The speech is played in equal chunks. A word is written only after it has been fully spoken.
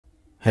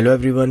Hello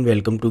everyone,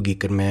 welcome to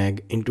Geeker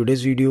Mag. In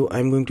today's video,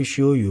 I'm going to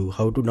show you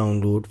how to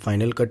download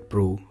Final Cut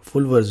Pro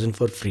full version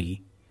for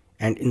free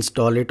and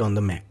install it on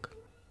the Mac.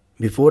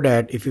 Before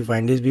that, if you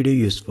find this video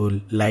useful,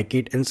 like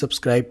it and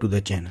subscribe to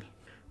the channel.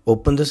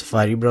 Open the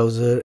Safari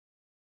browser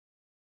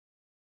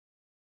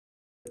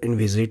and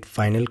visit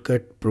Final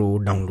Cut Pro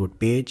download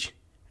page.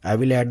 I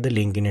will add the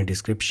link in a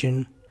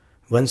description.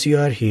 Once you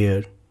are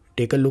here,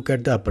 take a look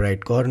at the upper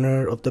right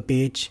corner of the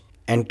page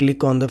and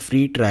click on the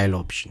free trial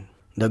option.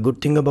 The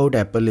good thing about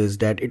Apple is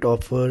that it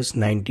offers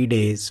 90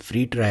 days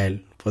free trial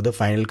for the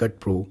Final Cut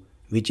Pro,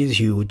 which is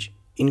huge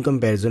in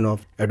comparison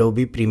of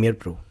Adobe Premiere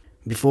Pro.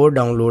 Before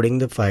downloading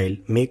the file,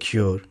 make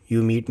sure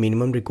you meet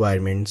minimum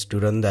requirements to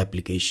run the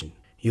application.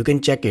 You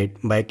can check it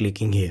by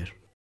clicking here.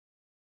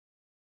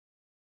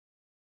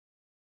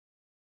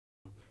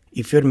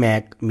 If your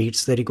Mac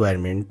meets the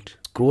requirement,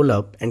 scroll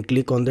up and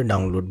click on the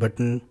download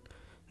button.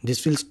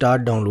 This will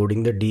start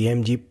downloading the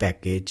DMG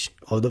package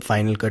of the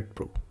Final Cut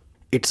Pro.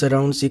 It's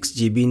around 6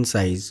 GB in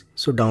size,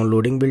 so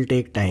downloading will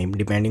take time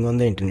depending on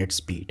the internet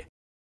speed.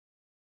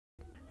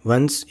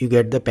 Once you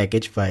get the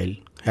package file,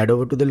 head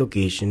over to the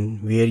location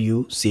where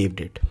you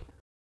saved it.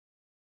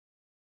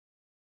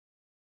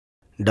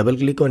 Double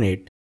click on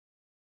it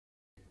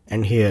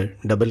and here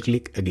double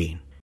click again.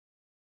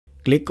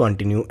 Click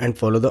continue and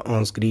follow the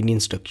on-screen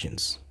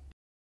instructions.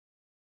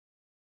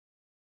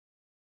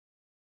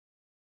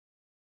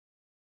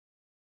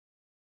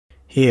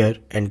 Here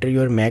enter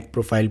your Mac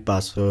profile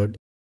password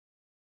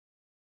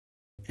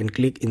and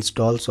click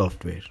install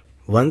software.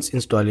 Once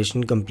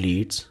installation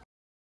completes,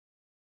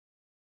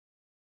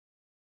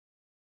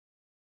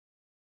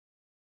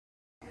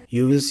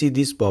 you will see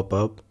this pop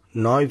up.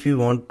 Now if you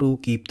want to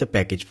keep the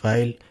package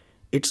file,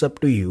 it's up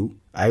to you.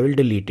 I will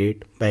delete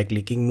it by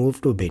clicking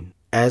move to bin,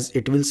 as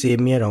it will save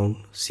me around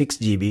 6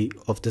 GB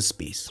of the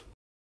space.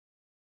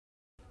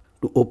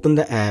 To open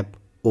the app,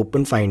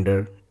 open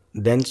Finder,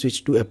 then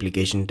switch to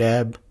Application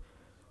tab.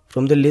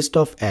 From the list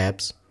of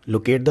apps,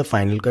 locate the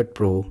Final Cut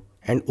Pro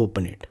and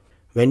open it.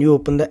 When you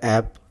open the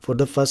app for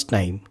the first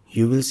time,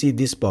 you will see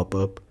this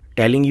pop-up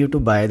telling you to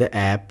buy the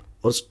app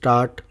or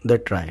start the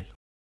trial.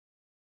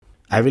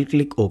 I will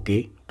click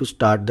OK to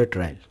start the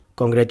trial.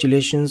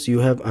 Congratulations, you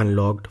have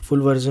unlocked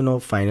full version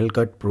of Final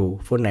Cut Pro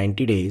for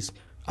 90 days.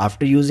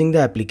 After using the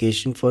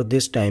application for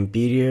this time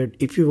period,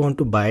 if you want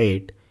to buy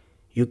it,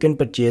 you can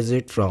purchase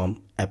it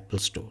from Apple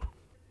Store.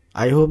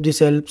 I hope this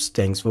helps.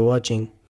 Thanks for watching.